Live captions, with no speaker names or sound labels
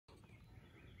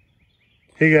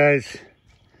Hey guys,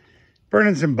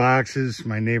 burning some boxes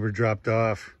my neighbor dropped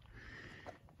off.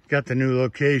 Got the new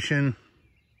location,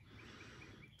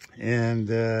 and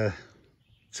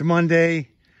it's a Monday.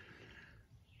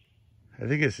 I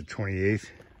think it's the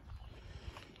 28th.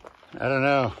 I don't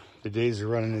know, the days are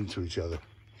running into each other.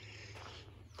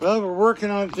 Well, we're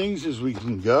working on things as we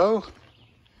can go.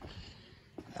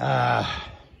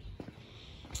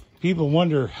 People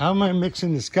wonder, how am I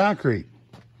mixing this concrete?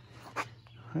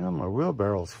 Well, my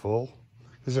wheelbarrow's full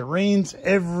because it rains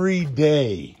every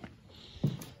day.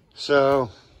 So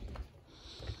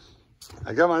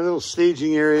I got my little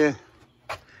staging area.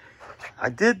 I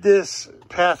did this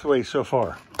pathway so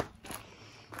far,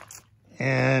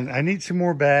 and I need some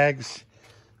more bags.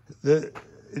 It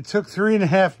took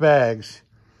 3.5 bags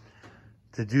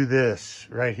to do this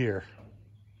right here.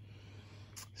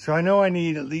 So I know I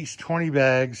need at least 20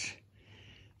 bags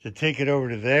to take it over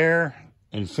to there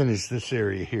and finish this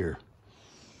area here.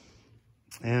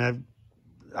 And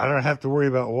I don't have to worry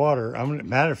about water.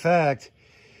 Matter of fact,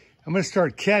 I'm gonna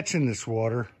start catching this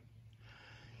water,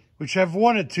 which I've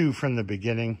wanted to from the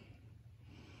beginning,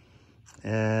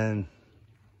 and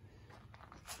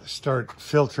start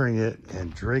filtering it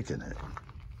and drinking it.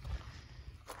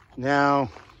 Now,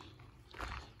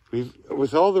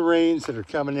 with all the rains that are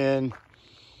coming in,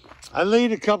 I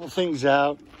laid a couple things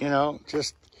out,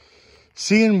 just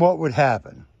seeing what would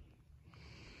happen.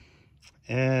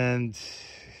 And,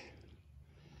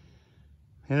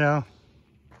 it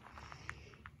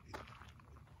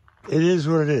is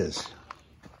what it is.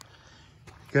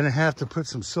 Gonna have to put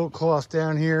some silk cloth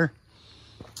down here.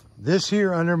 This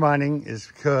here undermining is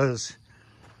because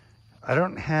I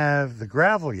don't have the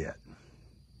gravel yet.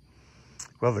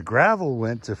 Well, the gravel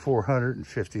went to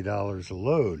 $450 a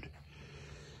load.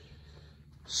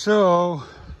 So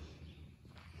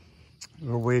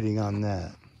we're waiting on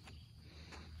that.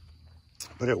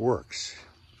 But it works.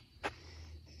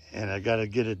 And I got to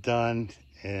get it done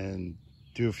and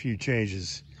do a few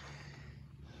changes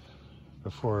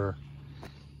before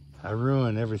I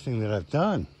ruin everything that I've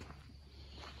done.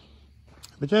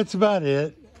 But that's about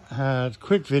it. It's a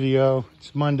quick video.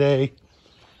 It's Monday.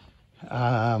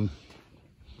 The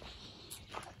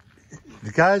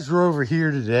guys were over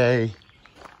here today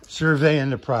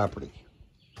surveying the property.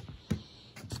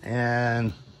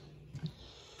 And,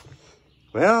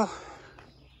 well,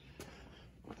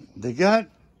 they got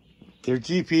their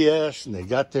GPS and they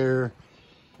got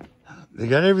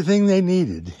everything they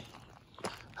needed.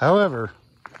 However,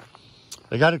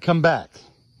 they got to come back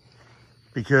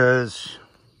because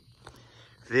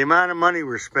for the amount of money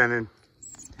we're spending,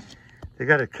 they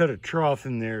got to cut a trough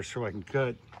in there so I can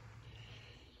cut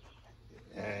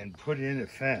and put in a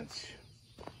fence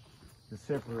to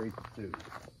separate the two.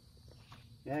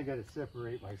 Now I got to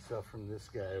separate myself from this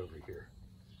guy over here.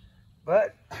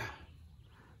 But,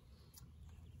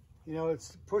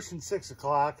 it's pushing 6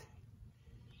 o'clock.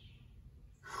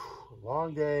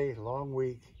 Long day, long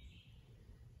week.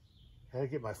 Had to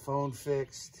get my phone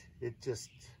fixed. It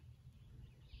just,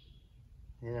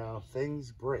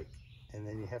 things break and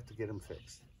then you have to get them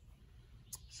fixed.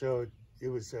 So it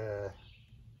was an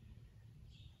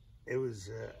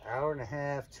hour and a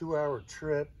half, 2-hour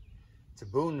trip to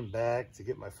Boone and back to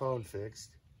get my phone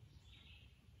fixed.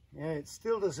 And it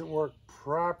still doesn't work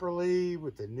properly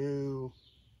with the new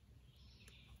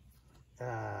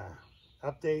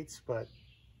updates, but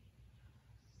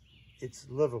it's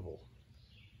livable.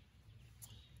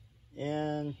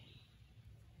 And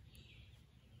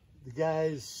the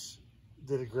guys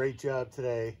did a great job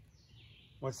today.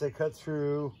 Once they cut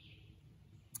through,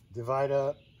 divide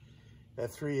up that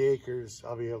 3 acres,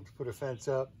 I'll be able to put a fence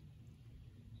up.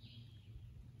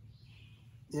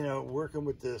 Working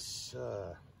with this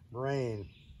rain,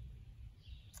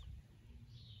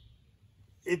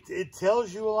 it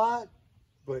tells you a lot,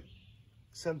 but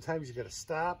sometimes you got to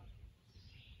stop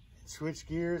and switch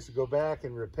gears to go back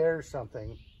and repair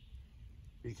something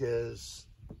because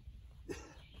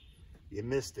you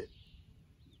missed it.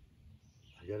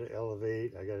 I got to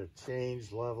elevate, I got to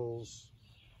change levels.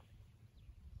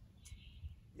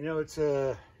 It's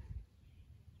an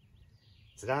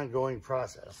ongoing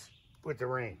process with the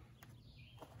rain.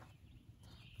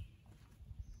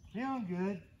 Feeling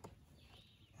good.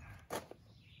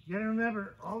 You gotta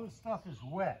remember, all this stuff is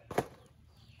wet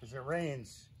because it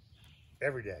rains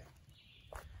every day.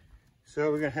 So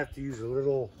we're gonna have to use a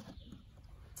little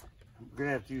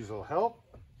help.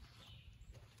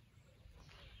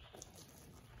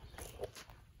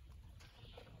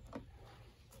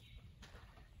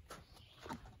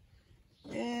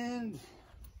 And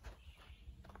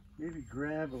maybe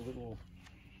grab a little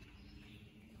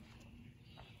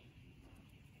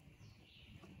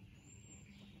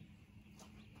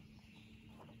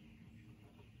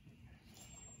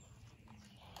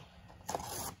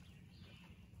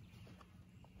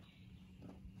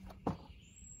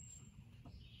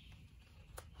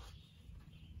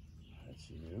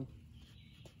new.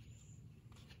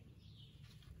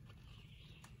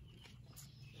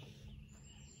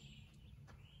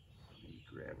 Let me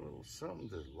grab a little something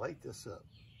to light this up.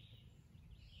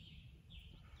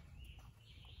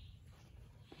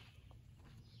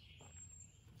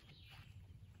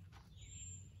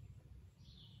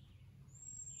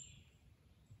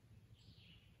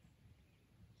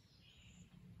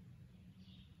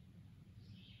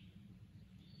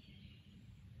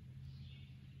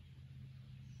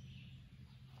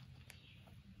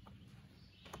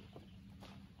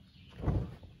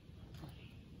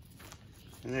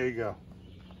 And there you go.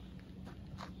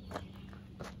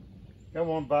 Got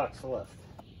one box left.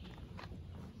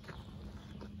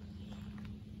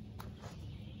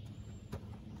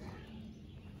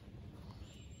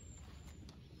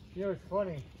 You know, it's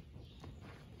funny.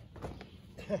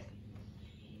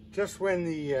 Just when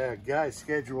the guy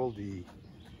scheduled the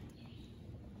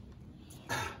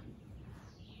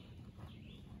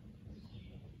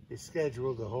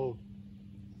whole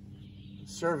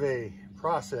survey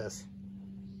process,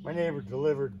 my neighbor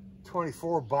delivered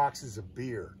 24 boxes of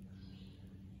beer.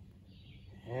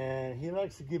 And he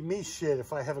likes to give me shit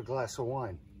if I have a glass of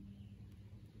wine.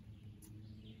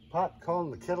 Pot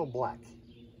calling the kettle black.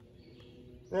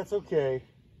 That's okay,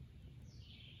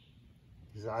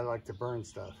 because I like to burn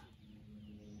stuff.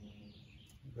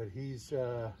 But he's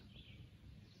a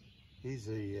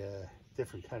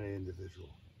different kind of individual.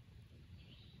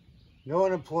 No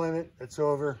unemployment, that's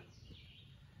over.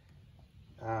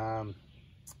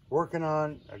 Working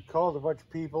on, I called a bunch of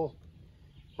people,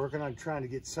 working on trying to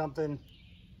get something.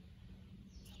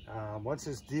 Once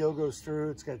this deal goes through,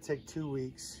 it's going to take 2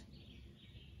 weeks.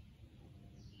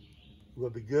 We'll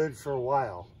be good for a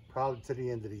while, probably to the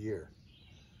end of the year.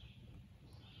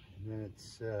 And then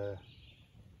it's,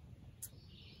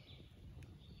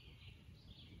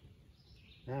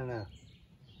 I don't know.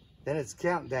 Then it's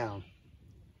countdown.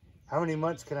 How many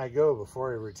months can I go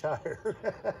before I retire?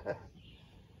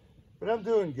 But I'm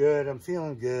doing good. I'm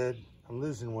feeling good. I'm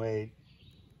losing weight.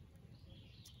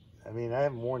 I mean, I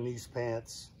haven't worn these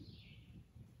pants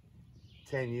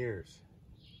 10 years.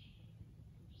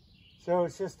 So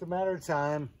it's just a matter of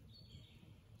time.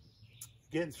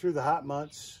 Getting through the hot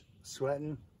months,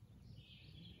 sweating.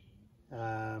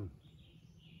 Hope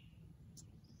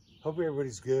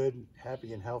everybody's good,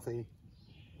 happy and healthy.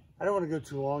 I don't want to go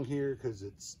too long here because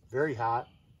it's very hot.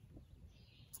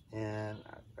 And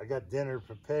I got dinner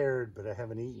prepared, but I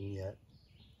haven't eaten yet.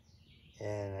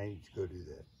 And I need to go do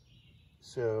that.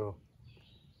 So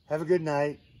have a good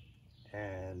night.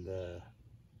 And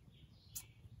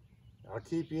I'll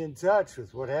keep you in touch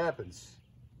with what happens.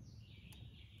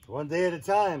 One day at a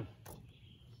time.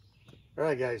 All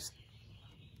right, guys.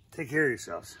 Take care of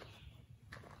yourselves.